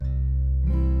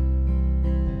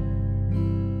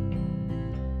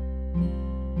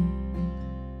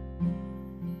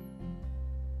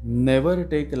Never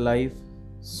take life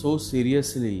so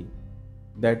seriously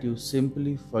that you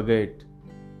simply forget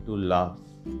to laugh.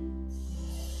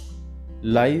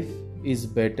 Life is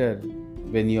better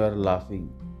when you are laughing.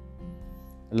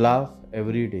 Laugh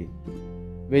every day.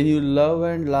 When you love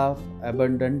and laugh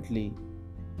abundantly,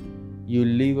 you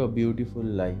live a beautiful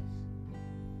life.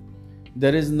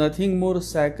 There is nothing more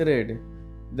sacred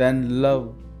than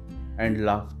love and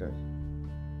laughter.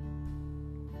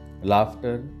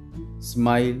 Laughter,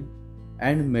 smile,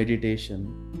 and meditation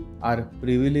are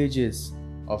privileges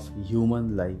of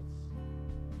human life.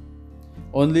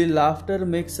 Only laughter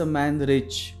makes a man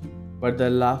rich, but the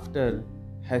laughter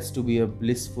has to be a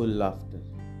blissful laughter.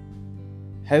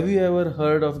 Have you ever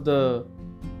heard of the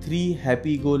three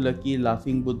happy-go-lucky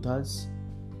laughing Buddhas?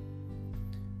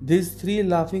 These three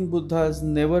laughing Buddhas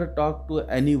never talked to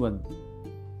anyone.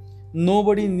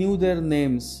 Nobody knew their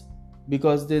names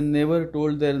because they never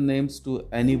told their names to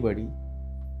anybody.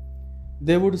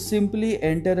 They would simply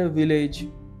enter a village,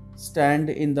 stand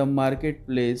in the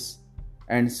marketplace,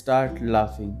 and start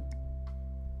laughing.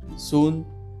 Soon,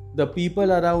 the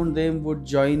people around them would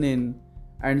join in,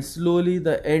 and slowly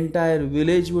the entire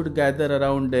village would gather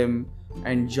around them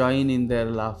and join in their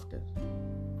laughter.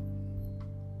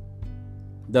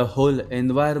 The whole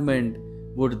environment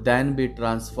would then be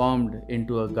transformed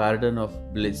into a garden of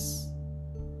bliss.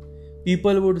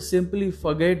 People would simply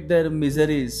forget their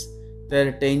miseries,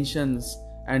 their tensions,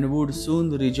 and would soon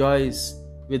rejoice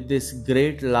with this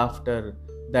great laughter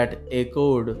that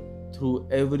echoed through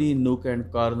every nook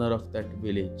and corner of that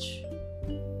village.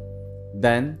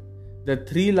 Then, the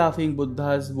three laughing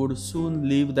Buddhas would soon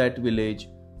leave that village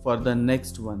for the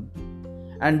next one.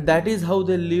 And that is how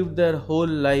they lived their whole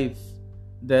life.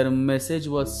 Their message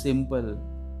was simple: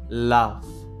 laugh.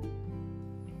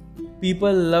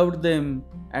 People loved them,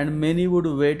 and many would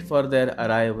wait for their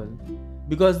arrival,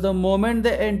 because the moment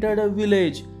they entered a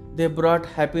village, they brought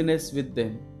happiness with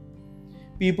them.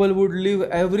 People would leave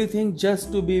everything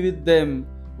just to be with them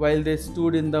while they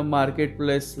stood in the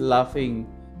marketplace laughing,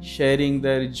 sharing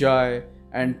their joy,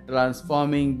 and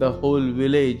transforming the whole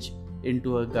village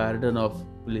into a garden of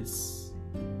bliss.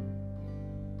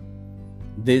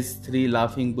 These three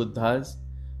laughing Buddhas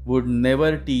would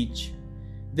never teach.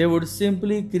 They would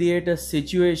simply create a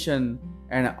situation,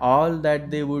 and all that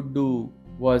they would do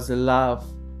was laugh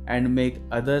and make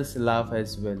others laugh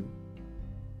as well.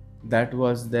 That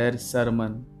was their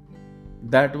sermon.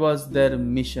 That was their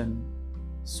mission.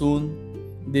 Soon,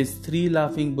 these three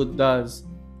laughing Buddhas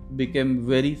became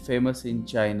very famous in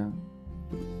China.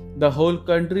 The whole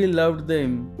country loved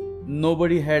them.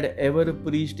 Nobody had ever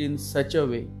preached in such a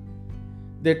way.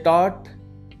 They taught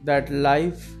that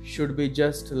life should be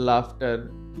just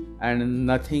laughter and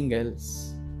nothing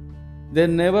else. They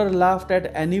never laughed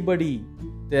at anybody.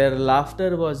 Their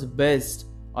laughter was based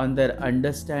on their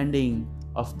understanding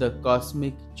of the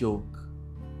cosmic joke.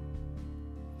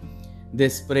 They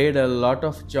spread a lot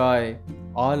of joy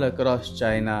all across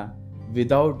China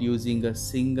without using a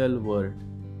single word.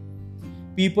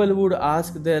 People would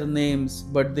ask their names,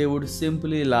 but they would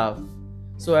simply laugh.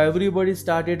 So everybody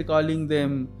started calling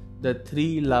them the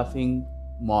three laughing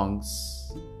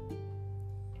monks.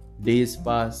 Days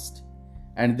passed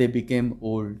and they became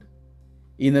old.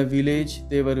 In a village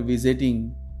they were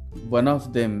visiting, one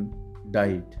of them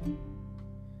died.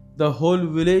 The whole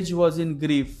village was in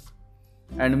grief,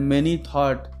 and many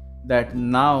thought that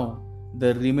now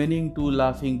the remaining two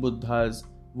laughing Buddhas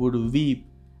would weep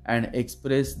and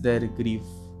express their grief.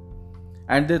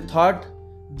 And they thought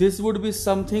this would be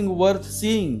something worth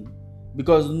seeing,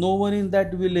 because no one in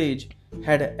that village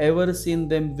had ever seen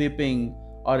them weeping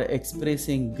or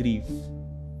expressing grief.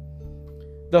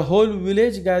 The whole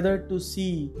village gathered to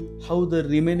see how the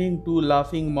remaining two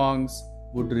laughing monks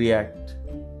would react.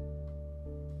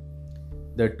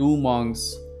 The two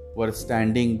monks were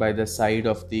standing by the side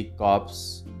of the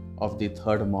corpse of the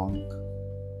third monk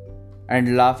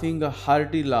and laughing a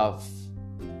hearty laugh.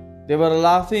 They were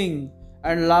laughing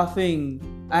and laughing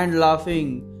and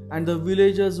laughing, and the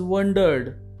villagers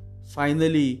wondered.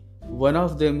 Finally, one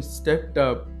of them stepped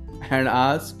up and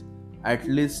asked, "At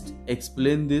least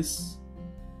explain this."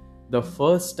 The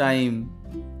first time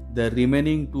the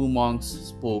remaining two monks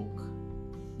spoke,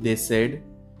 they said,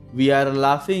 "We are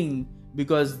laughing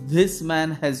because this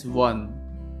man has won.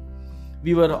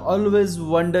 We were always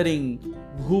wondering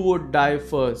who would die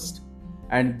first,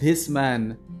 and this man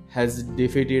has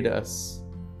defeated us.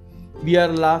 We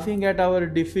are laughing at our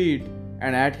defeat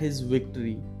and at his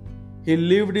victory. He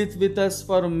lived it with us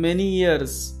for many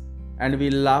years, and we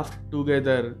laughed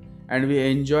together and we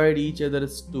enjoyed each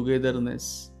other's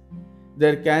togetherness.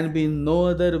 There can be no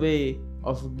other way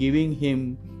of giving him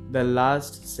the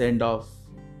last send off,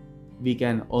 we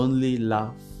can only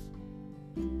laugh.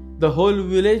 The whole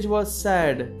village was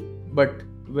sad, but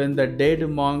when the dead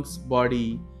monk's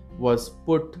body was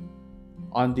put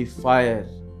on the fire,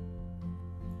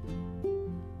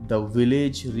 the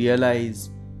village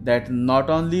realized that not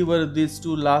only were these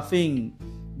two laughing,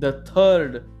 the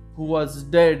third, who was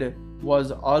dead,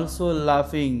 was also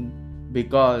laughing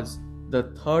because the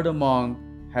third monk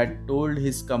had told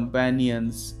his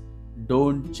companions,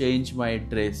 "Don't change my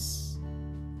dress."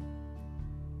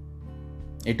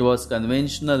 It was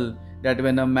conventional that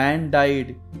when a man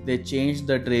died, they changed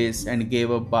the dress and gave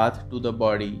a bath to the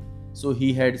body. So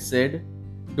he had said,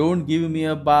 "Don't give me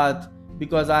a bath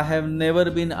because I have never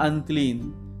been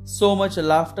unclean. So much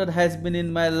laughter has been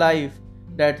in my life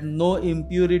that no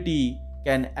impurity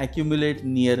can accumulate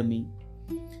near me.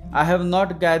 I have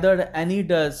not gathered any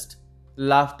dust.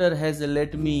 Laughter has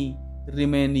let me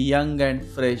remain young and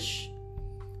fresh.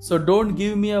 So don't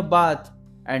give me a bath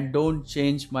and don't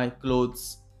change my clothes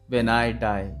when I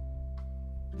die."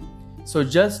 So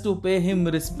just to pay him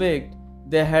respect,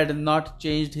 they had not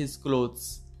changed his clothes.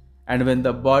 And when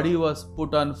the body was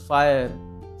put on fire,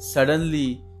 suddenly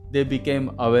they became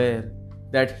aware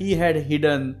that he had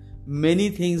hidden many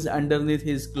things underneath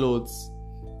his clothes,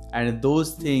 and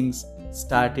those things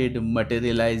started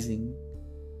materializing.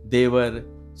 They were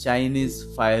Chinese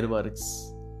fireworks.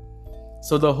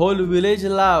 So the whole village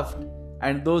laughed,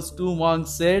 and those two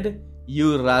monks said, "You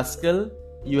rascal,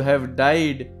 you have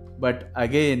died, but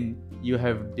again you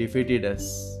have defeated us."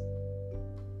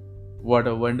 What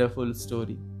a wonderful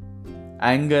story.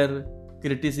 Anger,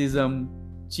 criticism,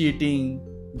 cheating,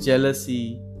 jealousy,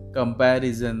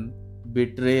 comparison,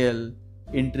 betrayal,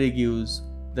 intrigues,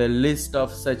 the list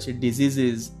of such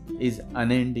diseases is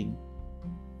unending.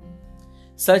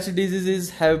 Such diseases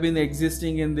have been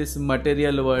existing in this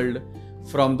material world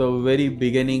from the very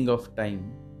beginning of time.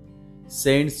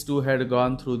 Saints too had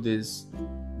gone through this.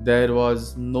 There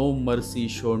was no mercy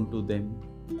shown to them.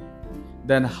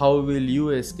 Then how will you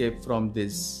escape from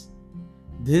this?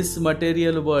 This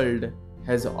material world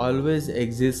has always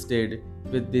existed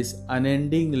with this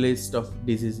unending list of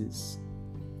diseases.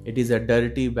 It is a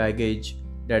dirty baggage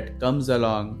that comes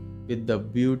along with the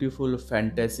beautiful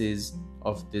fantasies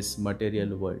of this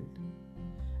material world.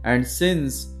 And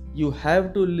since you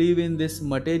have to live in this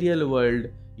material world,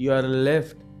 you are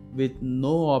left with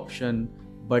no option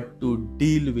but to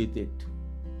deal with it.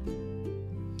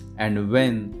 And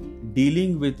when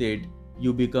dealing with it,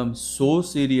 you become so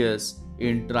serious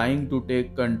in trying to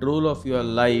take control of your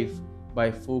life by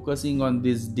focusing on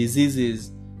these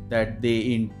diseases that they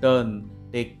in turn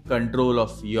take control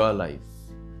of your life.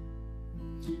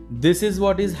 This is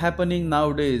what is happening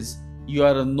nowadays. You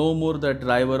are no more the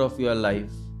driver of your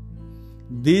life.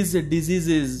 These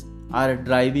diseases are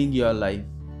driving your life,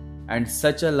 and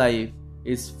such a life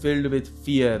is filled with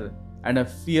fear, and a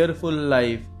fearful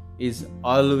life is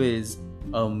always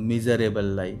a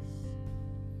miserable life.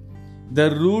 The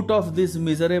root of this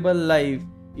miserable life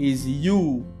is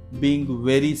you being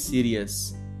very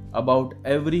serious about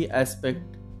every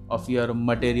aspect of your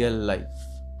material life.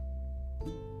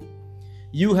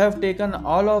 You have taken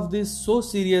all of this so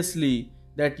seriously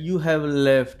that you have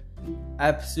left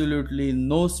absolutely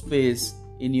no space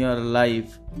in your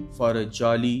life for a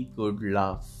jolly good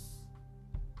laugh.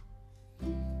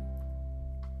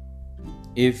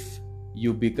 If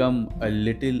you become a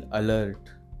little alert,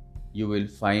 you will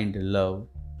find love,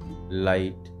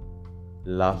 light,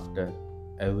 laughter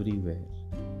everywhere.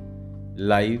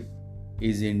 Life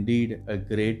is indeed a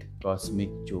great cosmic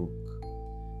joke.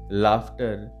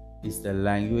 Laughter is the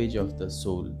language of the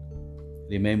soul.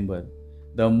 Remember,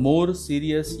 the more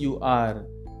serious you are,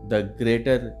 the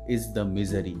greater is the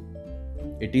misery.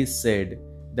 It is said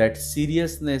that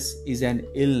seriousness is an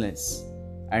illness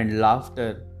and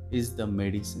laughter is the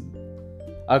medicine.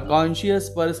 A conscious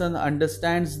person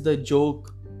understands the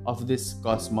joke of this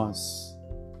cosmos.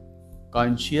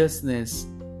 Consciousness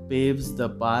paves the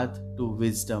path to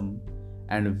wisdom,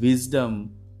 and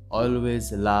wisdom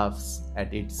always laughs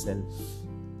at itself.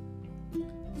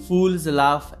 Fools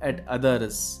laugh at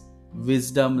others,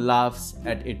 wisdom laughs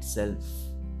at itself.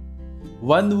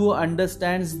 One who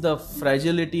understands the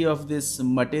fragility of this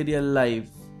material life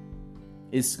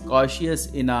is cautious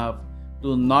enough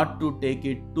to not to take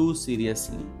it too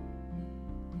seriously.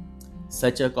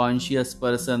 Such a conscious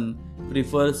person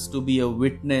prefers to be a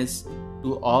witness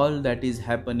to all that is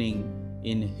happening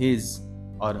in his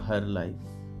or her life.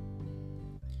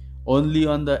 Only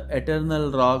on the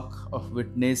eternal rock of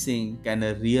witnessing can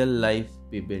a real life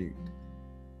be built.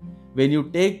 When you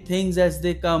take things as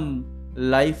they come,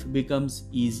 life becomes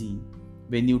easy.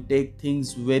 When you take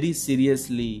things very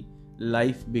seriously,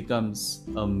 life becomes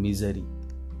a misery.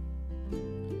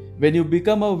 When you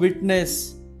become a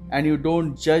witness and you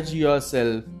don't judge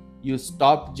yourself, you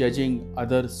stop judging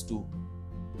others too.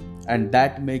 And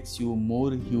that makes you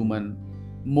more human,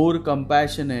 more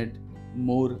compassionate,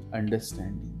 more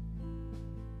understanding.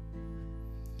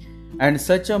 And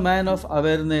such a man of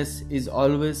awareness is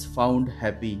always found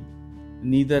happy.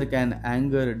 Neither can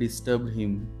anger disturb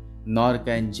him, nor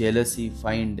can jealousy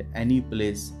find any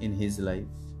place in his life.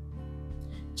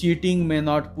 Cheating may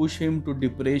not push him to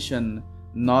depression,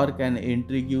 nor can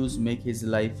intrigues make his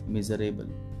life miserable.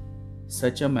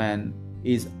 Such a man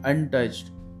is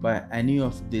untouched by any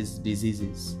of these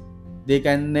diseases. They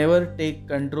can never take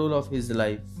control of his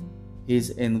life. He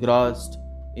is engrossed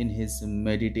in his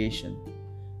meditation,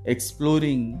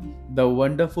 exploring the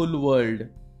wonderful world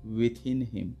within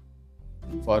him.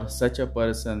 For such a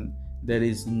person, there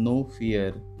is no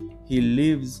fear. He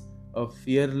lives a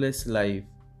fearless life,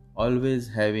 always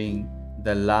having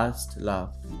the last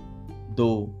laugh,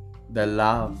 though the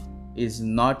laugh is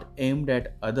not aimed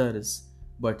at others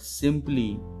but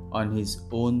simply on his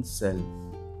own self.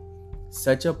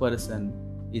 Such a person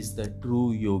is the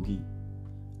true yogi.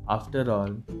 After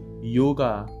all,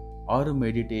 yoga or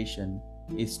meditation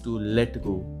is to let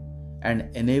go and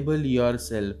enable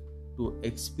yourself to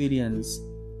experience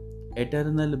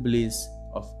eternal bliss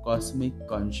of cosmic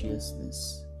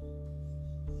consciousness.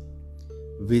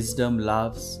 Wisdom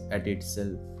laughs at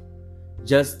itself,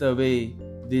 just the way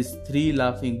these three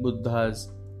laughing Buddhas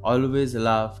always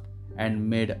laughed and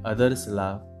made others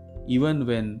laugh, even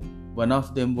when one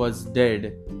of them was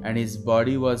dead and his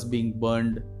body was being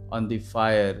burned on the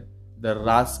fire. The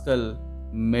rascal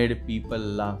made people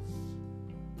laugh.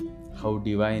 How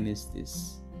divine is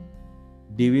this?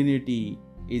 Divinity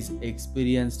is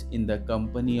experienced in the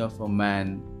company of a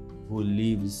man who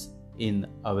lives in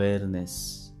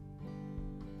awareness.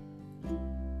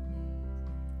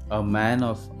 A man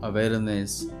of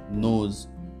awareness knows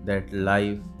that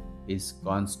life is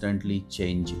constantly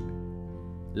changing.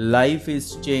 Life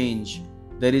is change.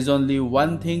 There is only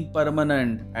one thing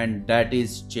permanent, and that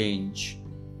is change.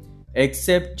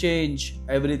 Except change,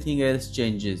 everything else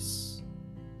changes.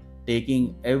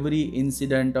 Taking every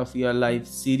incident of your life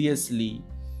seriously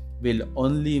will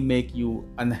only make you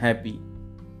unhappy,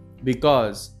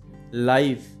 because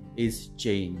life is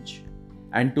change.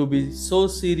 And to be so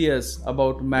serious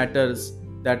about matters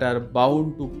that are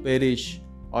bound to perish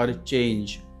or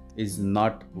change is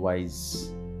not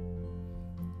wise.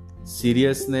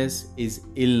 Seriousness is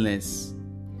illness.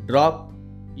 Drop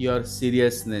your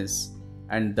seriousness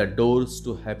and the doors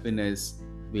to happiness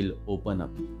will open up.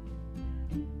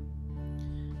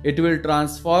 It will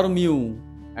transform you,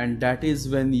 and that is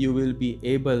when you will be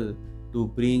able to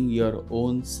bring your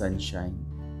own sunshine.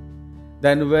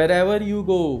 Then wherever you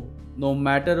go, no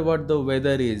matter what the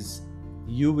weather is,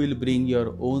 you will bring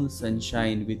your own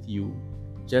sunshine with you,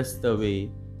 just the way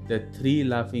the three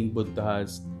laughing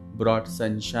Buddhas brought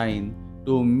sunshine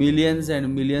to millions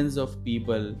and millions of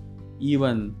people,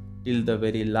 even till the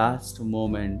very last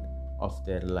moment of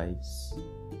their lives.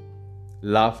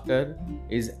 Laughter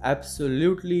is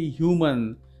absolutely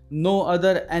human. No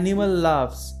other animal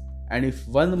laughs, and if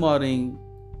one morning,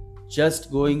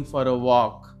 just going for a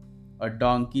walk, a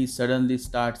donkey suddenly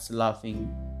starts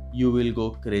laughing, you will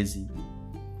go crazy.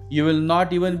 You will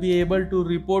not even be able to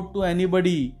report to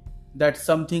anybody that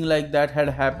something like that had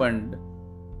happened.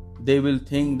 They will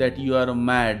think that you are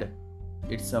mad.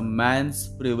 It's a man's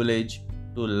privilege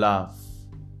to laugh.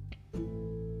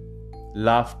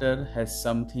 Laughter has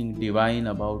something divine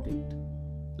about it.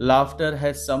 Laughter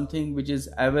has something which is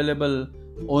available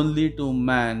only to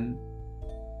man.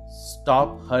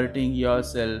 Stop hurting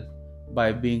yourself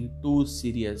by being too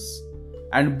serious,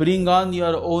 and bring on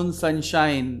your own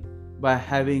sunshine by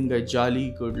having a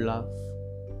jolly good laugh.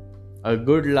 A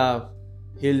good laugh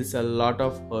heals a lot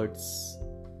of hurts.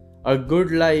 A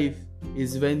good life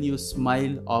is when you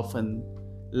smile often,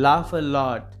 laugh a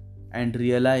lot, and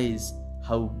realize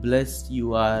how blessed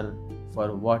you are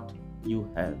for what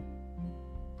you have.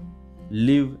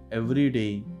 Live every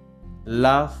day,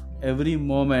 laugh every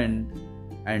moment,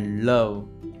 and love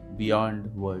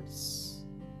beyond words.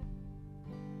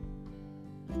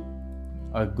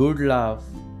 A good laugh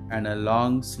and a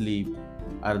long sleep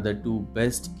are the two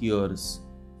best cures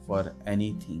for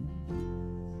anything.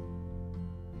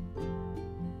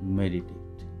 Meditate.